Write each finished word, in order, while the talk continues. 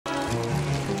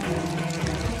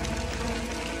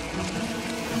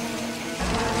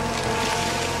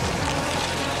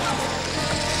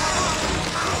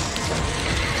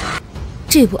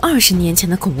这部20年前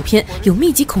的恐怖片，有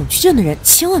密集恐惧症的人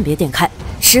千万别点开，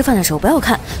吃饭的时候不要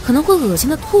看，可能会恶心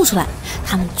的吐出来。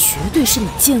它们绝对是你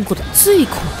见过的最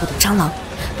恐怖的蟑螂，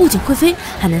不仅会飞，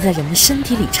还能在人的身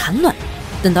体里产卵。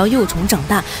等到幼虫长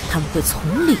大，它们会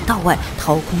从里到外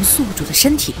掏空宿主的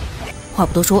身体。话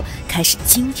不多说，开始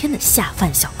今天的下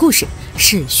饭小故事——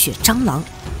嗜血蟑螂。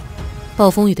暴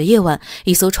风雨的夜晚，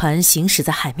一艘船行驶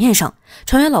在海面上，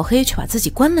船员老黑却把自己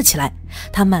关了起来。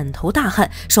他满头大汗，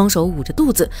双手捂着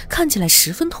肚子，看起来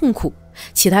十分痛苦。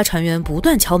其他船员不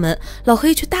断敲门，老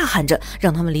黑却大喊着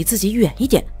让他们离自己远一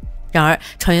点。然而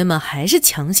船员们还是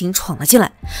强行闯了进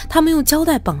来，他们用胶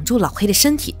带绑住老黑的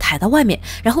身体，抬到外面，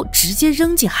然后直接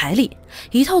扔进海里，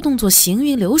一套动作行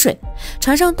云流水。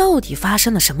船上到底发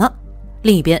生了什么？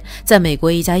另一边，在美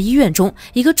国一家医院中，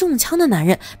一个中枪的男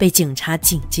人被警察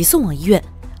紧急送往医院。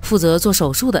负责做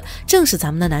手术的正是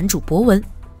咱们的男主博文，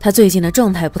他最近的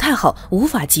状态不太好，无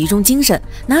法集中精神，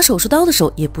拿手术刀的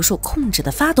手也不受控制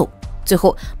的发抖。最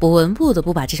后，博文不得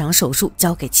不把这场手术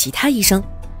交给其他医生。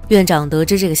院长得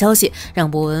知这个消息，让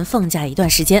博文放假一段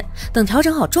时间，等调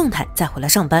整好状态再回来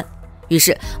上班。于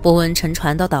是，博文乘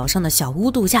船到岛上的小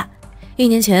屋度假。1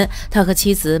年前，他和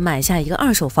妻子买下一个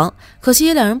2手房，可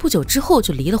惜两人不久之后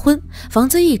就离了婚，房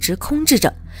子一直空置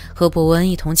着。和博文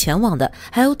一同前往的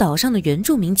还有岛上的原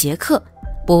住民杰克。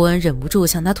博文忍不住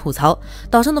向他吐槽，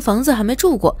岛上的房子还没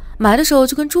住过，买的时候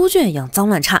就跟猪圈一样脏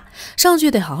乱差，上去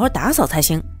得好好打扫才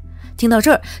行。听到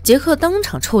这儿，杰克当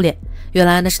场臭脸，原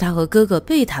来那是他和哥哥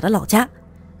贝塔的老家。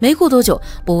没过多久，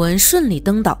博文顺利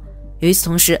登岛。与此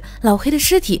同时，老黑的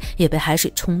尸体也被海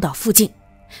水冲到附近。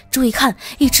注意看，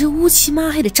一只乌漆抹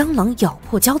黑的蟑螂咬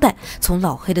破胶带，从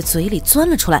老黑的嘴里钻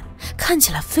了出来，看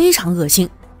起来非常恶心。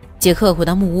杰克回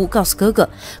到木屋，告诉哥哥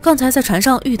刚才在船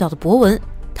上遇到的博文，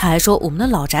他还说我们的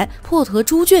老宅破得和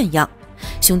猪圈一样。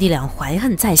兄弟俩怀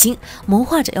恨在心，谋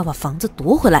划着要把房子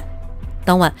夺回来。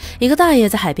当晚，一个大爷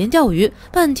在海边钓鱼，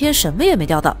半天什么也没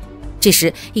钓到。这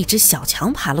时，一只小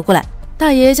强爬了过来，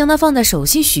大爷将它放在手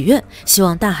心许愿，希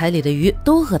望大海里的鱼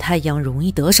都和他一样容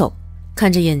易得手。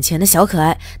看着眼前的小可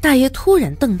爱，大爷突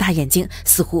然瞪大眼睛，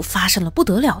似乎发生了不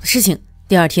得了的事情。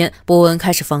第二天，博文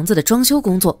开始房子的装修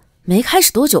工作，没开始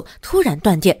多久，突然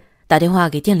断电，打电话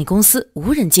给电力公司，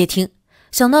无人接听。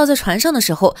想到在船上的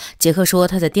时候，杰克说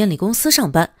他在电力公司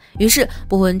上班，于是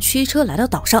博文驱车来到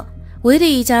岛上，围了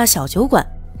一家小酒馆。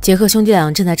杰克兄弟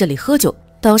俩正在这里喝酒。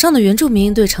岛上的原住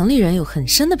民对城里人有很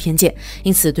深的偏见，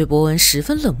因此对博文十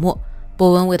分冷漠。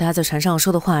博文为他在船上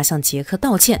说的话向杰克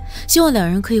道歉，希望两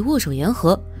人可以握手言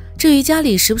和。至于家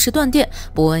里时不时断电，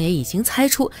博文也已经猜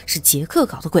出是杰克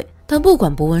搞的鬼，但不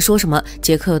管博文说什么，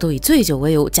杰克都以醉酒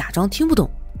为由假装听不懂。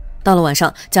到了晚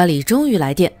上，家里终于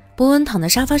来电，博文躺在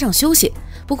沙发上休息。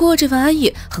不过这份安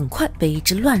逸很快被一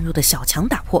只乱入的小强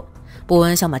打破。博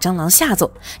文想把蟑螂吓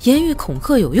走，言语恐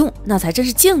吓有用，那才真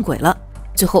是见鬼了。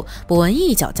最后，博文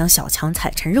一脚将小强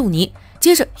踩成肉泥，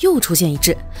接着又出现一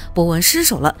只，博文失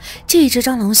手了。这只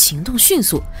蟑螂行动迅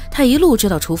速，他一路追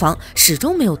到厨房，始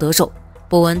终没有得手。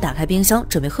博文打开冰箱，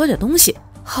准备喝点东西。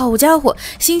好家伙，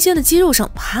新鲜的鸡肉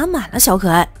上爬满了小可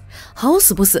爱。好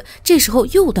死不死，这时候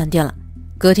又断电了。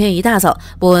隔天一大早，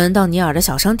博文到尼尔的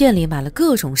小商店里买了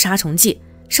各种杀虫剂。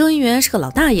收银员是个老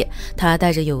大爷，他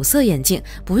戴着有色眼镜，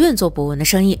不愿做博文的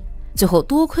生意。最后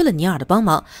多亏了尼尔的帮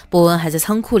忙，博文还在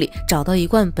仓库里找到一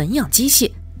罐苯氧机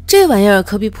器。这玩意儿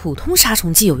可比普通杀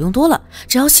虫剂有用多了，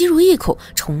只要吸入一口，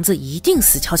虫子一定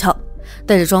死翘翘。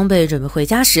带着装备准备回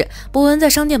家时，博文在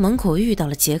商店门口遇到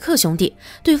了杰克兄弟，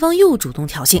对方又主动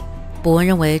挑衅。博文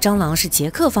认为蟑螂是杰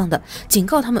克放的，警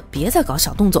告他们别再搞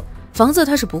小动作，房子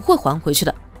他是不会还回去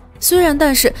的。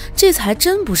但是这次还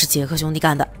真不是杰克兄弟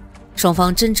干的。双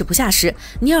方争执不下时，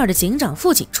尼尔的警长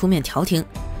父亲出面调停。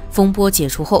风波解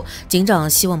除后，警长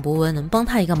希望博文能帮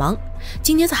他一个忙。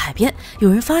今天在海边，有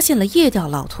人发现了夜钓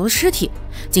老头的尸体，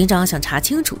警长想查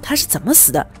清楚他是怎么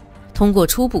死的。通过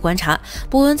初步观察，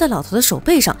博文在老头的手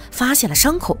背上发现了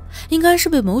伤口，应该是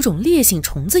被某种烈性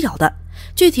虫子咬的。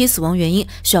具体死亡原因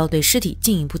需要对尸体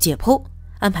进一步解剖，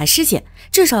安排尸检，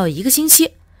至少有1个星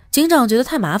期。警长觉得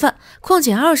太麻烦，况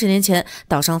且20年前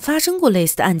岛上发生过类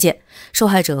似的案件，受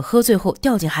害者喝醉后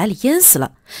掉进海里淹死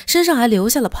了，身上还留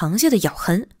下了螃蟹的咬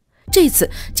痕。这次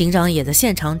警长也在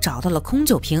现场找到了空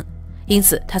酒瓶，因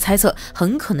此他猜测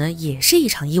很可能也是一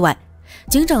场意外。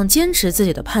警长坚持自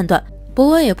己的判断，博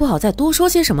文也不好再多说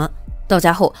些什么。到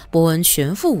家后，博文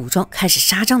全副武装开始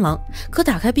杀蟑螂，可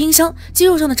打开冰箱，鸡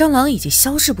肉上的蟑螂已经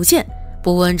消失不见。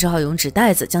博文只好用纸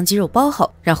袋子将鸡肉包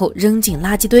好，然后扔进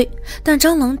垃圾堆。但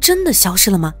蟑螂真的消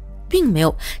失了吗？并没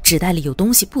有，纸袋里有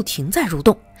东西不停在蠕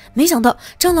动。没想到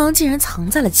蟑螂竟然藏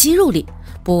在了鸡肉里。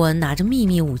博文拿着秘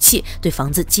密武器对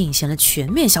房子进行了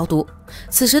全面消毒。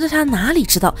此时的他哪里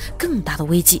知道更大的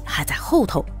危机还在后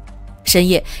头。深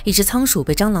夜，一只仓鼠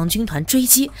被蟑螂军团追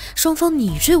击，双方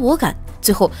你追我赶，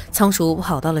最后仓鼠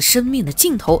跑到了生命的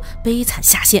尽头，悲惨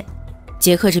下线。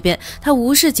杰克这边，他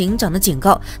无视警长的警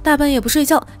告，大半夜不睡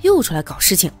觉，又出来搞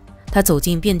事情。他走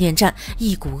进变电站，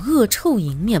一股恶臭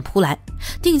迎面扑来，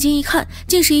定睛一看，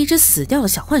竟是一只死掉的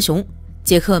小浣熊。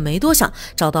杰克没多想，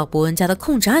找到伯恩家的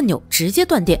控制按钮，直接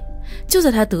断电。就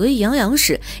在他得意洋洋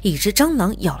时，一只蟑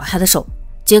螂咬了他的手。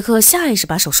杰克下意识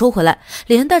把手收回来，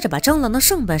连带着把蟑螂的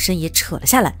上半身也扯了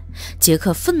下来。杰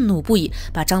克愤怒不已，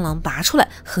把蟑螂拔出来，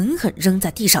狠狠扔在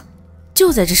地上。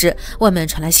就在这时，外面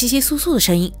传来窸窸窣窣的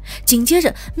声音，紧接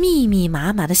着密密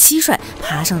麻麻的蟋蟀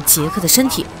爬上杰克的身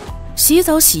体。洗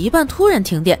澡洗一半突然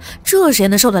停电，这谁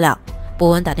能受得了？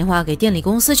伯恩打电话给电力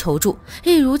公司求助，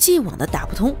一如既往的打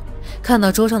不通。看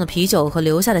到桌上的啤酒和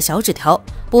留下的小纸条，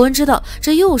伯恩知道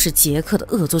这又是杰克的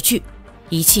恶作剧。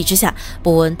一气之下，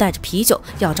伯恩带着啤酒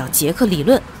要找杰克理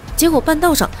论，结果半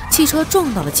道上汽车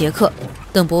撞到了杰克。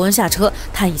等伯恩下车，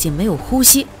他已经没有呼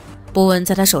吸。伯恩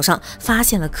在他手上发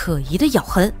现了可疑的咬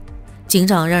痕。警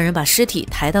长让人把尸体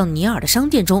抬到尼尔的商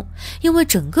店中，因为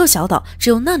整个小岛只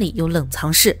有那里有冷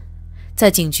藏室。在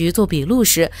警局做笔录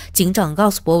时，警长告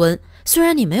诉伯文，虽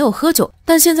然你没有喝酒，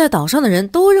但现在岛上的人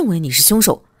都认为你是凶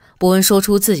手。伯文说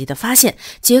出自己的发现，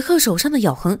杰克手上的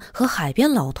咬痕和海边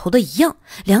老头的一样，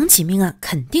两起命案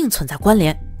肯定存在关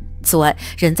联。此外，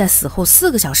人在死后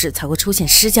4个小时才会出现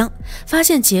尸僵，发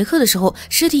现杰克的时候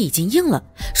尸体已经硬了，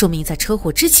说明在车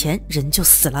祸之前人就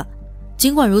死了。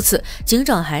尽管如此，警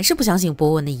长还是不相信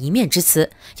伯文的一面之词，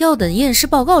要等验尸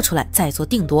报告出来再做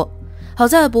定夺。好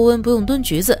在伯文不用蹲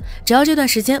局子，只要这段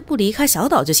时间不离开小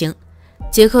岛就行。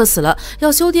杰克死了，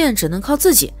要修电只能靠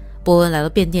自己。伯文来到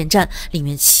变电站，里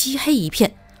面漆黑一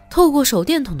片，透过手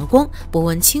电筒的光，伯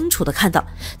文清楚地看到，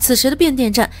此时的变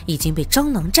电站已经被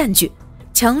蟑螂占据。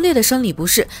强烈的生理不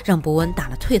适让伯文打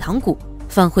了退堂鼓。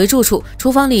返回住处，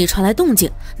厨房里传来动静，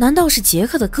难道是杰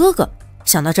克的哥哥？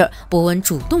想到这儿，伯文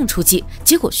主动出击，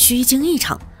结果虚惊一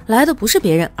场，来的不是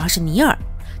别人，而是尼尔。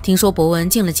听说伯文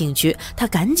进了警局，他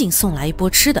赶紧送来一波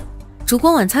吃的。烛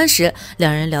光晚餐时，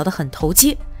两人聊得很投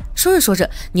机。说着说着，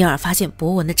尼尔发现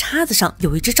伯文的叉子上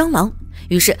有一只蟑螂，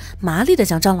于是麻利地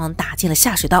将蟑螂打进了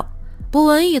下水道。伯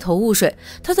文一头雾水，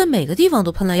他在每个地方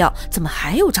都喷了药，怎么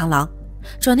还有蟑螂？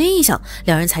转念一想，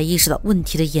两人才意识到问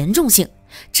题的严重性。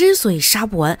之所以杀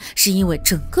不完，是因为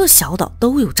整个小岛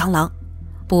都有蟑螂。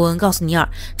伯文告诉尼尔，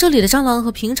这里的蟑螂和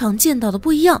平常见到的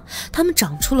不一样，它们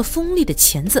长出了锋利的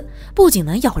钳子，不仅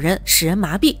能咬人，使人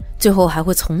麻痹，最后还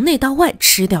会从内到外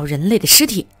吃掉人类的尸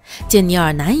体。见尼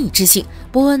尔难以置信，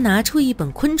伯文拿出一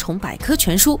本昆虫百科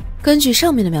全书，根据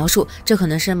上面的描述，这可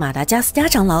能是马达加斯加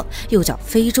蟑螂，又叫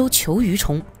非洲球鱼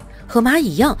虫。和蚂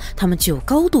蚁一样，它们具有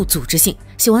高度组织性，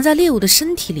喜欢在猎物的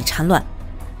身体里产卵。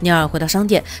尼尔回到商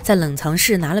店，在冷藏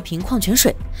室拿了瓶矿泉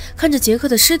水，看着杰克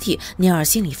的尸体，尼尔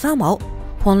心里发毛。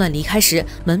慌乱离开时，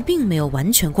门并没有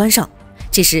完全关上。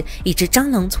这时，一只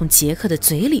蟑螂从杰克的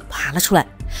嘴里爬了出来。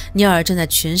尼尔正在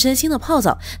全身心的泡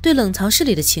澡，对冷藏室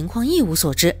里的情况一无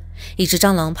所知。一只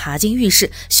蟑螂爬进浴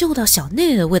室，嗅到小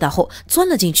内内的味道后钻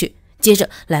了进去，接着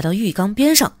来到浴缸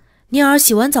边上。尼尔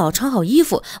洗完澡，穿好衣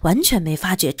服，完全没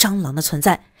发觉蟑螂的存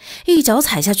在。一脚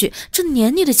踩下去，这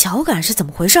黏腻的脚感是怎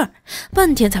么回事？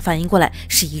半天才反应过来，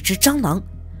是一只蟑螂。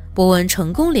伯文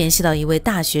成功联系到一位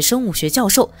大学生物学教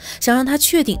授，想让他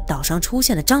确定岛上出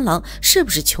现的蟑螂是不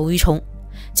是球鱼虫。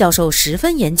教授十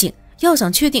分严谨，要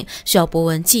想确定，需要伯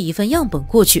文寄一份样本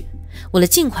过去。为了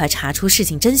尽快查出事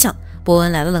情真相，伯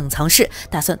文来了冷藏室，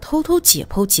打算偷偷解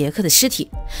剖杰克的尸体，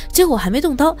结果还没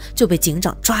动刀就被警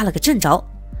长抓了个正着。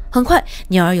很快，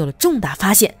尼尔有了重大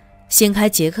发现，掀开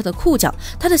杰克的裤脚，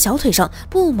他的小腿上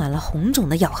布满了红肿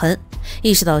的咬痕，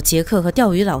意识到杰克和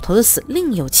钓鱼老头的死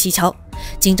另有蹊跷。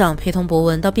警长陪同伯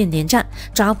文到变电站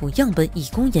抓捕样本以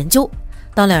供研究。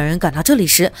当两人赶到这里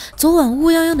时，昨晚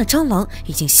乌泱泱的蟑螂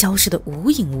已经消失得无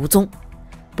影无踪。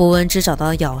伯文只找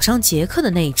到咬伤杰克的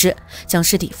那一只，将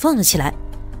尸体放了起来。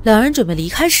两人准备离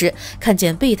开时，看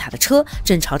见贝塔的车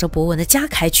正朝着伯文的家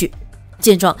开去。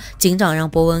见状，警长让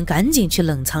伯文赶紧去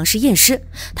冷藏室验尸，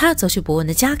他则去伯文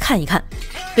的家看一看。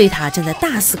贝塔正在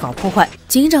大肆搞破坏，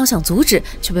警长想阻止，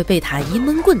却被贝塔一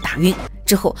闷棍打晕，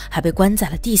之后还被关在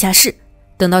了地下室。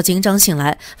等到警长醒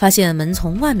来，发现门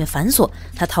从外面反锁，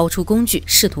他掏出工具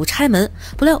试图拆门，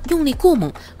不料用力过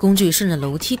猛，工具顺着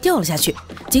楼梯掉了下去，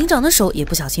警长的手也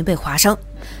不小心被划伤。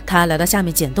他来到下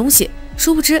面捡东西，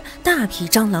殊不知大批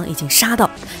蟑螂已经杀到，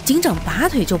警长拔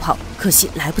腿就跑，可惜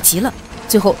来不及了。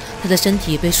最后他的身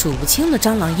体被数不清的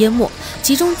蟑螂淹没，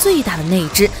其中最大的那一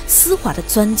只丝滑地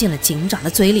钻进了警长的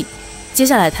嘴里。接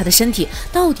下来他的身体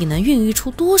到底能孕育出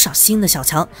多少新的小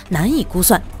强，难以估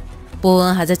算。波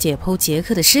恩还在解剖杰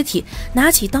克的尸体，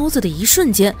拿起刀子的一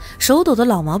瞬间，手抖的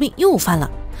老毛病又犯了。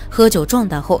喝酒壮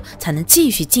胆后才能继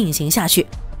续进行下去。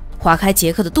划开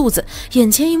杰克的肚子，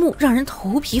眼前一幕让人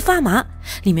头皮发麻，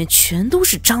里面全都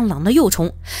是蟑螂的幼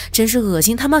虫，真是恶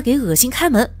心他妈给恶心开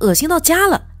门，恶心到家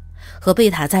了。和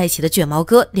贝塔在一起的卷毛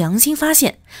哥良心发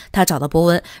现，他找到伯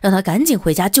恩，让他赶紧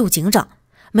回家救警长。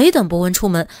没等伯恩出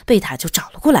门，贝塔就找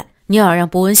了过来。尼尔让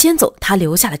伯恩先走，他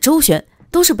留下了周旋，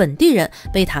都是本地人，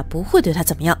贝塔不会对他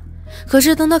怎么样。可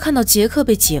是当他看到杰克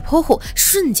被解剖后，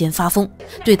瞬间发疯，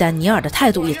对待尼尔的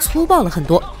态度也粗暴了很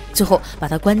多，最后把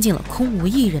他关进了空无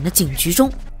一人的警局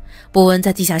中。伯恩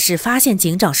在地下室发现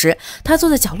警长时，他坐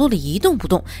在角落里一动不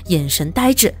动，眼神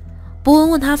呆滞。伯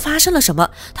恩问他发生了什么，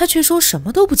他却说什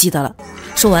么都不记得了。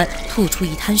说完吐出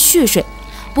一滩血水。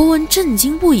伯恩震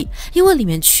惊不已，因为里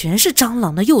面全是蟑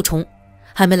螂的幼虫。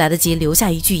还没来得及留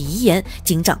下一句遗言，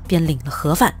警长便领了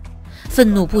盒饭。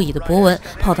愤怒不已的伯恩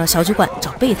跑到小酒馆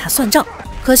找贝塔算账，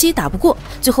可惜打不过，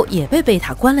最后也被贝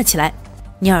塔关了起来。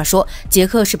尼尔说杰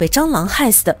克是被蟑螂害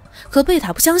死的，可贝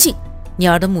塔不相信。尼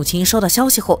尔的母亲收到消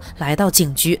息后来到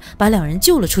警局，把两人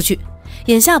救了出去。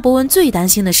眼下伯恩最担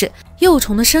心的是幼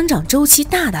虫的生长周期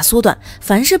大大缩短，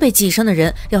凡是被寄生的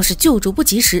人要是救助不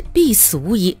及时，必死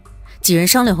无疑。几人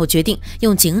商量后决定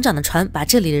用警长的船把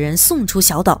这里的人送出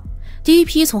小岛。第一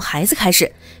批从孩子开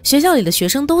始，学校里的学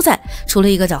生都在，除了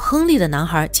一个叫亨利的男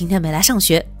孩今天没来上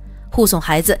学。护送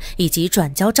孩子以及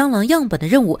转交蟑螂样本的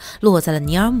任务落在了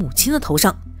尼尔母亲的头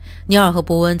上。尼尔和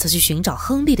伯恩则去寻找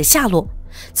亨利的下落。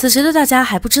此时的大家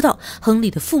还不知道亨利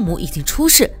的父母已经出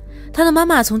事，他的妈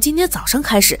妈从今天早上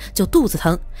开始就肚子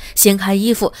疼，掀开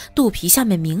衣服，肚皮下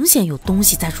面明显有东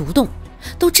西在蠕动。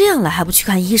都这样了还不去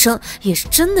看医生，也是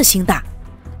真的心大。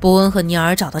伯恩和尼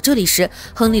尔找到这里时，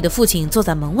亨利的父亲坐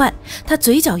在门外，他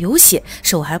嘴角有血，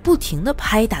手还不停地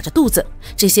拍打着肚子，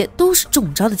这些都是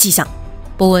中招的迹象。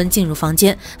伯恩进入房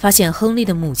间，发现亨利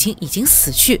的母亲已经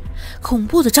死去，恐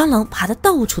怖的蟑螂爬得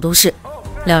到处都是。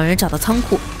两人找到仓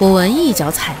库，伯恩一脚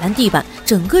踩烂地板，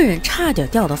整个人差点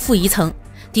掉到负一层。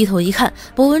低头一看，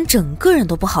伯恩整个人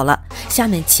都不好了，下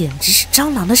面简直是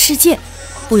蟑螂的世界。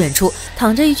不远处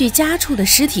躺着一具家畜的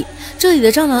尸体，这里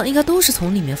的蟑螂应该都是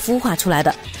从里面孵化出来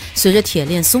的。随着铁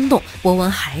链松动，伯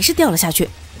恩还是掉了下去。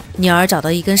尼尔找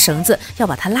到一根绳子要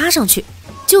把他拉上去，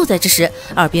就在这时，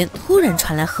耳边突然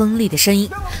传来亨利的声音，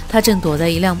他正躲在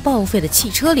一辆报废的汽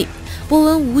车里。伯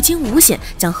恩无惊无险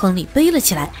将亨利背了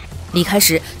起来，离开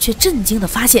时却震惊地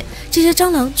发现这些蟑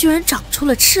螂居然长出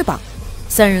了翅膀。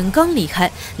三人刚离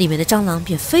开，里面的蟑螂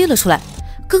便飞了出来。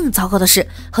更糟糕的是，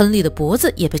亨利的脖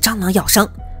子也被蟑螂咬伤。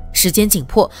时间紧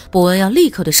迫，伯恩要立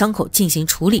刻对伤口进行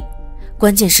处理。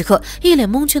关键时刻，一脸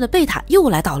蒙圈的贝塔又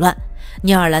来捣乱。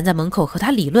尼尔拦在门口和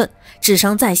他理论，智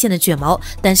商在线的卷毛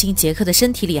担心杰克的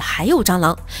身体里还有蟑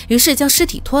螂，于是将尸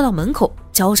体拖到门口，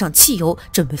浇上汽油，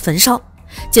准备焚烧。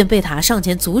见贝塔上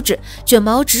前阻止，卷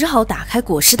毛只好打开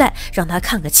裹尸袋，让他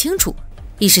看个清楚。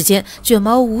一时间，卷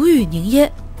毛无语凝噎。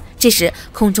这时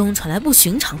空中传来不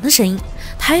寻常的声音，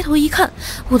抬头一看，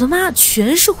我的妈，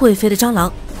全是会飞的蟑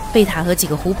螂。贝塔和几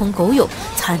个狐朋狗友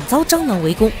惨遭蟑螂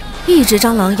围攻，一只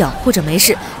蟑螂咬护着没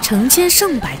事，成千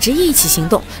上百只一起行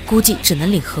动，估计只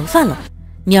能领盒饭了。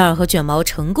尼尔和卷毛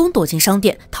成功躲进商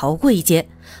店，逃过一劫。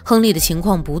亨利的情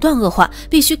况不断恶化，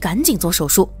必须赶紧做手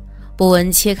术。伯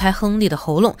恩切开亨利的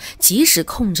喉咙，及时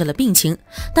控制了病情，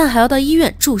但还要到医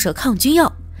院注射抗菌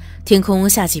药。天空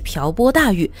下起瓢泼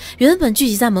大雨，原本聚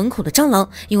集在门口的蟑螂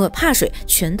因为怕水，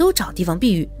全都找地方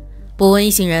避雨。伯恩一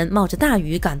行人冒着大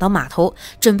雨赶到码头，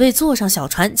准备坐上小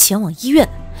船前往医院。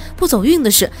不走运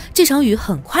的是，这场雨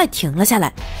很快停了下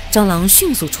来，蟑螂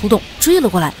迅速出动追了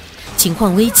过来。情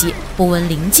况危急，伯恩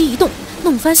灵机一动，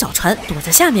弄翻小船躲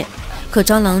在下面。可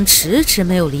蟑螂迟迟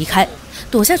没有离开，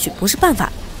躲下去不是办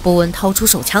法。伯恩掏出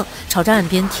手枪，朝着岸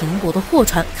边停泊的货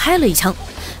船开了一枪，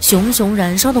熊熊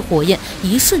燃烧的火焰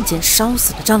一瞬间烧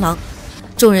死了蟑螂。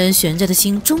众人悬着的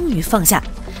心终于放下，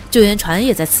救援船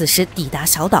也在此时抵达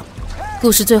小岛。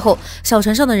故事最后，小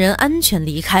船上的人安全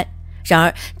离开。然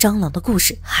而蟑螂的故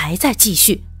事还在继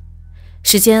续。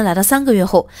时间来到3个月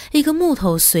后，一个木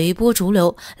头随波逐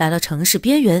流来到城市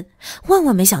边缘，万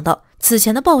万没想到此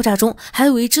前的爆炸中还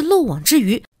有一只漏网之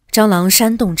鱼。蟑螂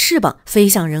扇动翅膀飞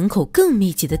向人口更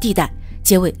密集的地带，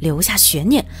结尾留下悬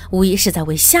念，无疑是在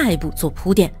为下一步做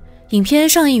铺垫。影片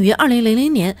上映于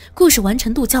2000年，故事完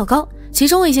成度较高，其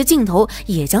中一些镜头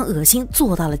也将恶心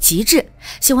做到了极致。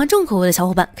喜欢重口味的小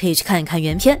伙伴可以去看一看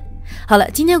原片。好了，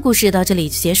今天的故事到这里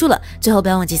就结束了，最后不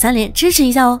要忘记3连支持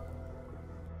一下哦。